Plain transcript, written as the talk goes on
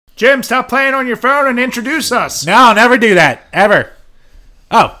Jim, stop playing on your phone and introduce us. No, never do that. Ever.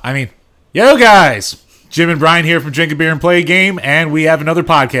 Oh, I mean, yo guys. Jim and Brian here from Drink a Beer and Play a Game, and we have another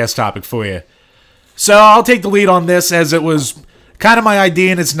podcast topic for you. So I'll take the lead on this as it was kind of my idea,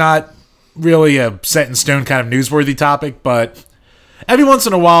 and it's not really a set-in-stone kind of newsworthy topic, but every once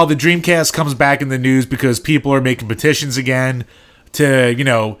in a while the Dreamcast comes back in the news because people are making petitions again to, you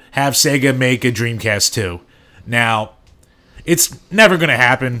know, have Sega make a Dreamcast 2. Now, it's never going to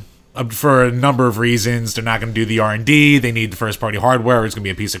happen for a number of reasons. They're not going to do the R&D. They need the first-party hardware. It's going to be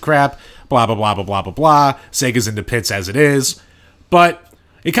a piece of crap. Blah, blah, blah, blah, blah, blah, blah. Sega's in the pits as it is. But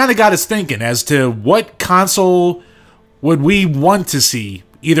it kind of got us thinking as to what console would we want to see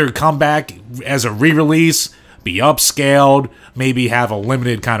either come back as a re-release, be upscaled, maybe have a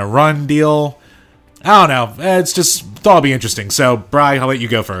limited kind of run deal. I don't know. It's just thought it'd be interesting. So, Bri, I'll let you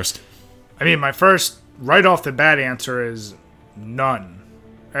go first. I mean, my first, right off the bat answer is none.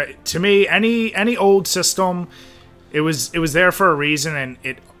 To me, any old system, it was there for a reason, and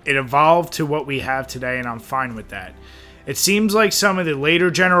it evolved to what we have today, and I'm fine with that. It seems like some of the later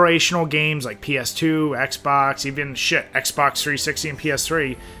generational games, like PS2, Xbox, even Xbox 360 and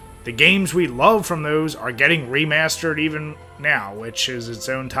PS3, the games we love from those are getting remastered even now, which is its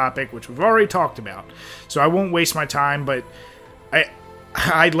own topic, which we've already talked about. So I won't waste my time, but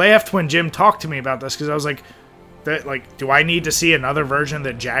I laughed when Jim talked to me about this because I was like, do I need to see another version of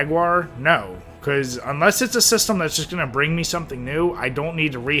the Jaguar? No, because unless it's a system that's just going to bring me something new, I don't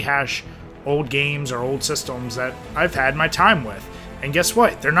need to rehash old games or old systems that I've had my time with. And guess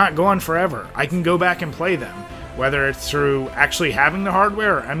what? They're not gone forever. I can go back and play them. Whether it's through actually having the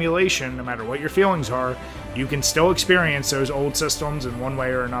hardware or emulation, no matter what your feelings are, you can still experience those old systems in one way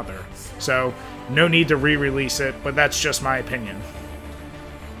or another. So, no need to re-release it, but that's just my opinion.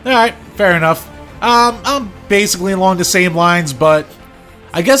 Alright, fair enough. I'm basically along the same lines, but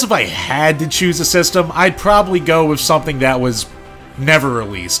I guess if I had to choose a system, I'd probably go with something that was never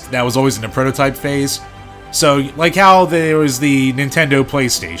released, that was always in the prototype phase. So, like how there was the Nintendo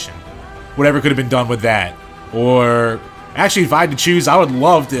PlayStation. Whatever could have been done with that. Or, actually, if I had to choose, I would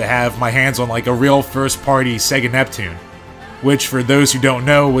love to have my hands on, like, a real first-party Sega Neptune. Which, for those who don't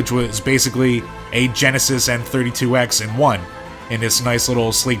know, which was basically a Genesis and 32X in one. In this nice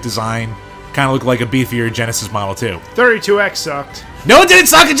little sleek design. Kind of looked like a beefier Genesis Model 2. 32X sucked. No, it didn't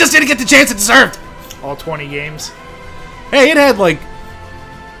suck, it just didn't get the chance it deserved! All 20 games. Hey, it had, like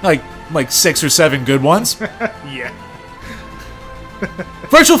 6 or 7 good ones. Yeah.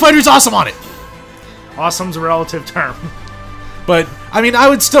 Virtual Fighter's awesome on it! Awesome's a relative term. But, I mean, I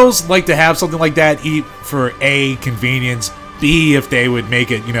would still like to have something like that, for A, convenience, B, if they would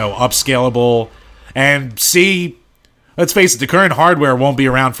make it, you know, upscalable, and C, let's face it, the current hardware won't be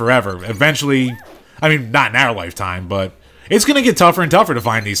around forever. Eventually, I mean, not in our lifetime, but it's going to get tougher and tougher to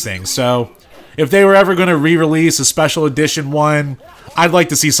find these things, so if they were ever going to re-release a special edition one, I'd like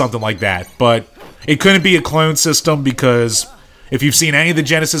to see something like that, but it couldn't be a clone system because if you've seen any of the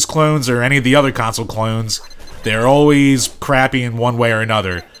Genesis clones or any of the other console clones, they're always crappy in one way or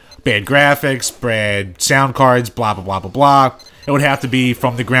another. Bad graphics, bad sound cards, blah, blah, blah, blah, blah. It would have to be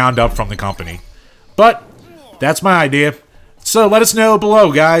from the ground up from the company. But that's my idea. So let us know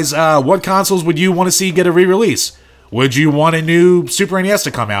below, guys. What consoles would you want to see get a re-release? Would you want a new Super NES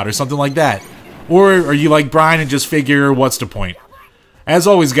to come out or something like that? Or are you like Brian and just figure what's the point? As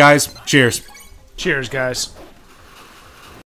always, guys, cheers. Cheers, guys.